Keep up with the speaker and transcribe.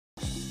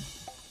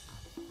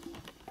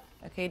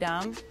Okay,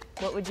 Dom,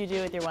 what would you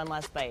do with your one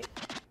last bite?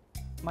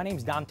 My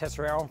name's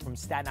Tesoriero. I'm from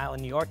Staten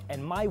Island, New York,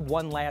 and my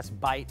one last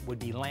bite would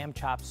be lamb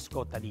chops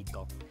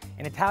Scottadito.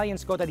 In Italian,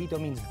 Scottadito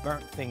means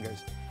burnt fingers,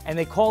 and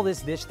they call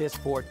this dish this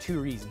for two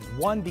reasons.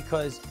 One,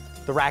 because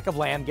the rack of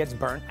lamb gets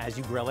burnt as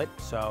you grill it,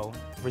 so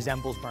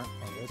resembles burnt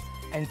fingers.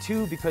 And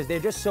two, because they're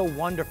just so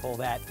wonderful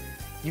that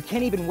you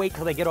can't even wait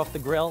till they get off the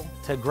grill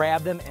to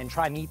grab them and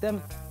try and eat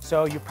them,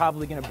 so you're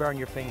probably gonna burn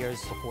your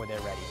fingers before they're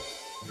ready.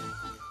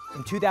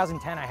 In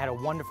 2010, I had a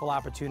wonderful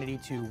opportunity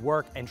to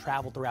work and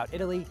travel throughout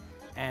Italy.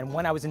 And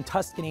when I was in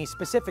Tuscany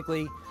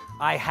specifically,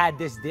 I had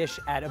this dish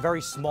at a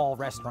very small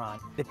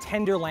restaurant. The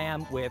tender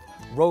lamb with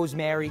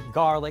rosemary,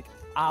 garlic,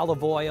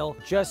 olive oil,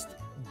 just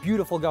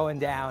beautiful going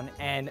down,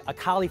 and a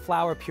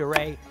cauliflower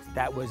puree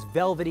that was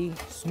velvety,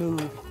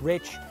 smooth,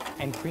 rich,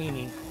 and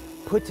creamy.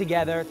 Put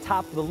together,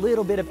 topped with a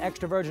little bit of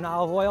extra virgin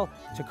olive oil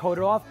to coat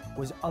it off,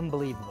 was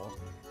unbelievable.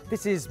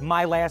 This is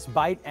my last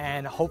bite,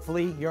 and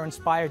hopefully you're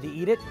inspired to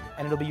eat it,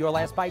 and it'll be your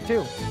last bite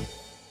too.